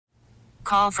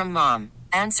call from mom.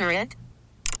 Answer it.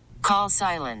 Call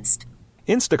silenced.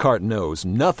 Instacart knows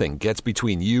nothing gets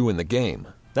between you and the game.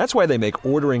 That's why they make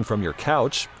ordering from your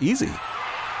couch easy.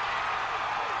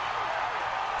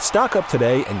 Stock up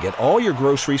today and get all your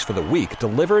groceries for the week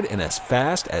delivered in as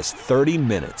fast as 30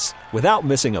 minutes without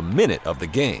missing a minute of the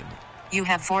game. You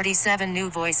have 47 new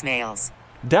voicemails.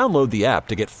 Download the app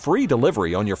to get free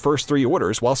delivery on your first 3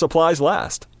 orders while supplies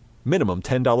last. Minimum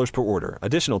 $10 per order.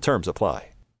 Additional terms apply.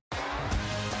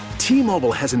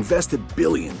 T-Mobile has invested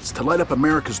billions to light up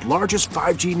America's largest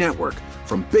 5G network,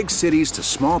 from big cities to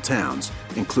small towns,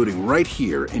 including right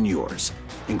here in yours.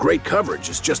 And great coverage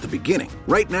is just the beginning.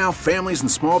 Right now, families and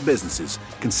small businesses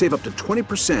can save up to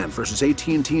 20% versus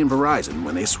AT&T and Verizon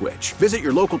when they switch. Visit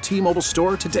your local T-Mobile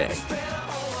store today.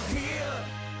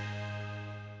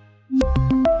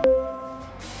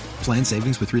 Plan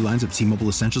savings with 3 lines of T-Mobile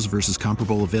Essentials versus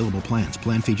comparable available plans.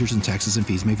 Plan features and taxes and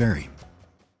fees may vary.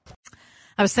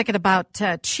 I was thinking about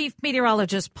Chief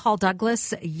Meteorologist Paul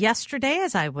Douglas yesterday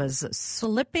as I was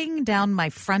slipping down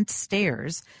my front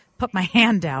stairs, put my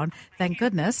hand down. Thank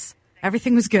goodness.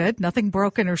 Everything was good. Nothing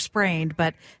broken or sprained,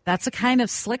 but that's a kind of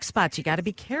slick spot you got to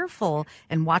be careful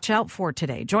and watch out for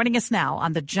today. Joining us now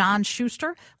on the John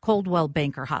Schuster Coldwell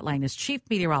Banker Hotline is Chief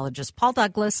Meteorologist Paul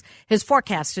Douglas. His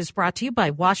forecast is brought to you by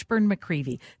Washburn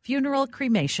McCreevy, Funeral,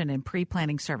 Cremation, and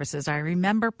Pre-Planning Services. I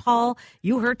remember, Paul,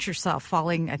 you hurt yourself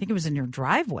falling, I think it was in your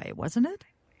driveway, wasn't it?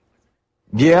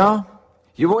 Yeah.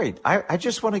 You wait. I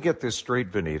just want to get this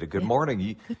straight, Vineeta. Good morning.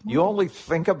 Good morning. You only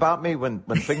think about me when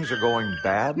things are going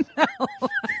bad? No.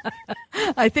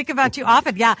 I think about you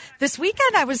often. Yeah. This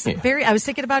weekend I was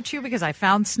thinking about you because I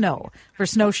found snow for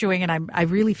snowshoeing, and I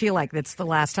really feel like that's the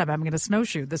last time I'm going to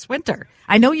snowshoe this winter.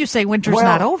 I know you say winter's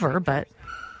not over, but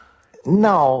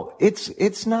no,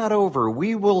 it's not over.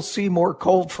 We will see more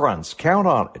cold fronts. Count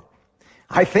on it.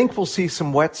 I think we'll see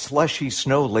some wet, slushy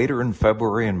snow later in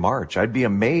February and March. I'd be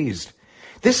amazed.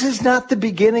 This is not the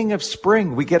beginning of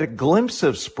spring. We get a glimpse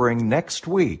of spring next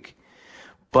week.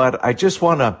 But I just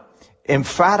want to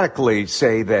emphatically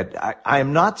say that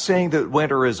I'm not saying that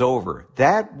winter is over.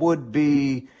 That would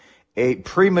be a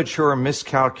premature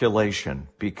miscalculation,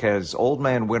 because old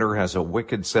man winter has a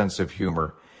wicked sense of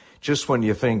humor. Just when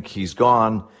you think he's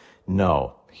gone,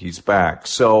 no, he's back.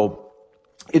 So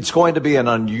it's going to be an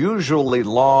unusually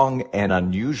long and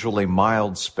unusually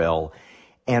mild spell.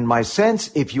 And my sense,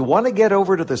 if you want to get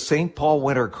over to the St. Paul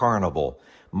Winter Carnival,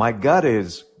 my gut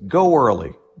is go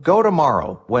early. Go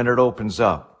tomorrow when it opens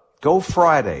up. Go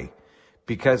Friday,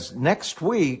 because next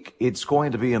week it's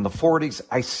going to be in the 40s.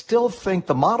 I still think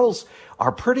the models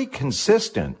are pretty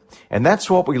consistent, and that's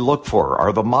what we look for.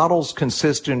 Are the models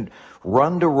consistent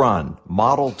run to run,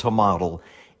 model to model?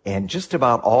 And just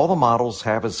about all the models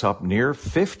have us up near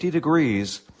 50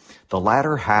 degrees the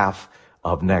latter half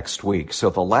of next week.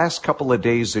 So the last couple of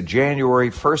days of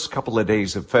January, first couple of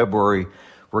days of February,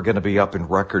 we're going to be up in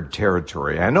record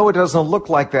territory. I know it doesn't look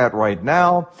like that right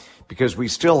now because we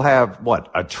still have,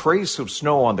 a trace of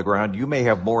snow on the ground. You may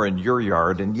have more in your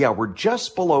yard. And yeah, we're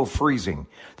just below freezing,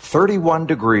 31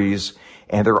 degrees.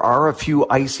 And there are a few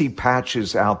icy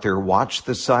patches out there. Watch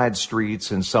the side streets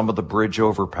and some of the bridge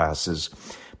overpasses.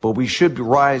 But we should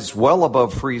rise well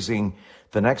above freezing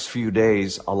the next few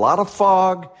days. A lot of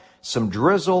fog, some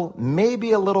drizzle,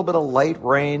 maybe a little bit of light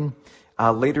rain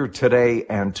later today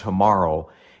and tomorrow.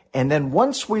 And then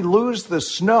once we lose the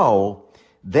snow,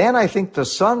 then I think the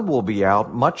sun will be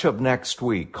out much of next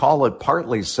week. Call it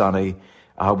partly sunny.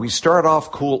 We start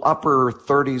off cool, upper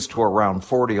 30s to around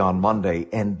 40 on Monday.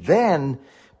 And then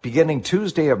beginning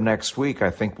Tuesday of next week, I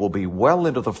think we'll be well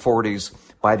into the 40s.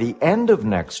 By the end of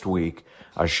next week,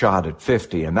 a shot at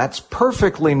 50. And that's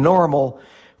perfectly normal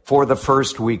for the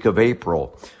first week of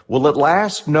April. Will it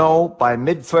last? No. By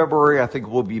mid-February, I think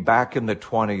we'll be back in the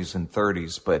 20s and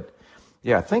 30s. But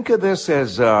yeah, think of this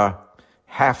as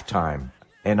halftime,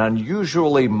 an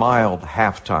unusually mild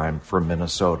halftime for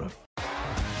Minnesota.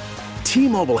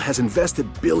 T-Mobile has invested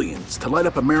billions to light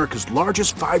up America's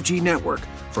largest 5G network,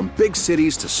 from big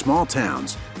cities to small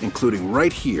towns, including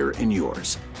right here in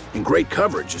yours. And great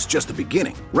coverage is just the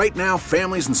beginning. Right now,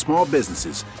 families and small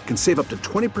businesses can save up to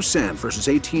 20% versus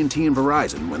AT&T and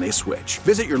Verizon when they switch.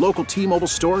 Visit your local T-Mobile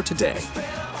store today.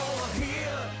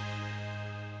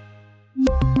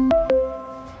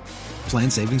 Plan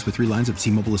savings with 3 lines of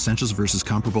T-Mobile Essentials versus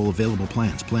comparable available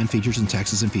plans. Plan features and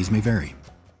taxes and fees may vary.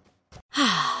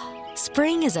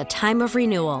 Spring is a time of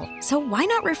renewal, so why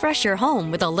not refresh your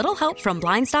home with a little help from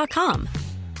Blinds.com?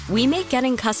 We make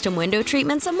getting custom window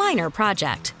treatments a minor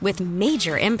project with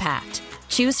major impact.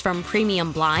 Choose from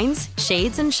premium blinds,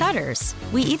 shades, and shutters.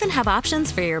 We even have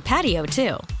options for your patio,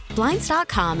 too.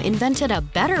 Blinds.com invented a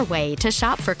better way to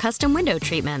shop for custom window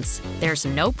treatments. There's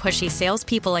no pushy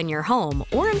salespeople in your home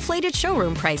or inflated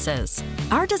showroom prices.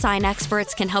 Our design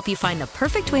experts can help you find the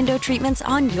perfect window treatments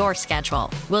on your schedule.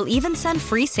 We'll even send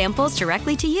free samples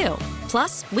directly to you.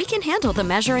 Plus, we can handle the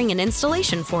measuring and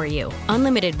installation for you.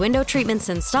 Unlimited window treatments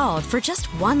installed for just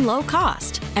one low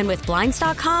cost. And with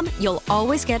Blinds.com, you'll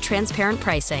always get transparent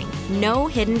pricing. No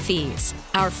hidden fees.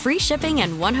 Our free shipping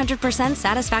and 100%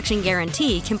 satisfaction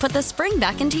guarantee can put the spring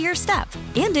back into your step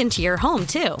and into your home,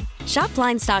 too. Shop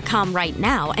Blinds.com right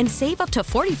now and save up to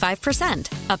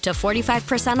 45%. Up to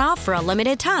 45% off for a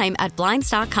limited time at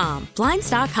Blinds.com.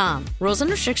 Blinds.com. Rules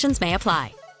and restrictions may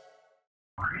apply.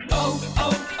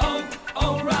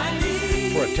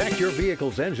 O'Reilly. Protect your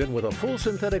vehicle's engine with a full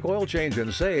synthetic oil change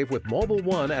and save with Mobile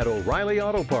One at O'Reilly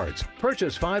Auto Parts.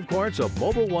 Purchase 5 quarts of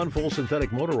Mobile One full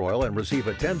synthetic motor oil and receive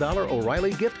a $10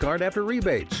 O'Reilly gift card after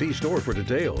rebate. See store for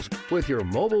details. With your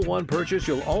Mobile One purchase,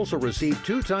 you'll also receive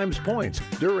 2 times points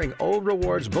during O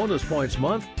Rewards Bonus Points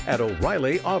Month at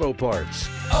O'Reilly Auto Parts.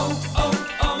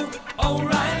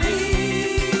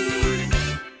 O'Reilly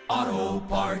Auto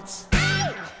Parts.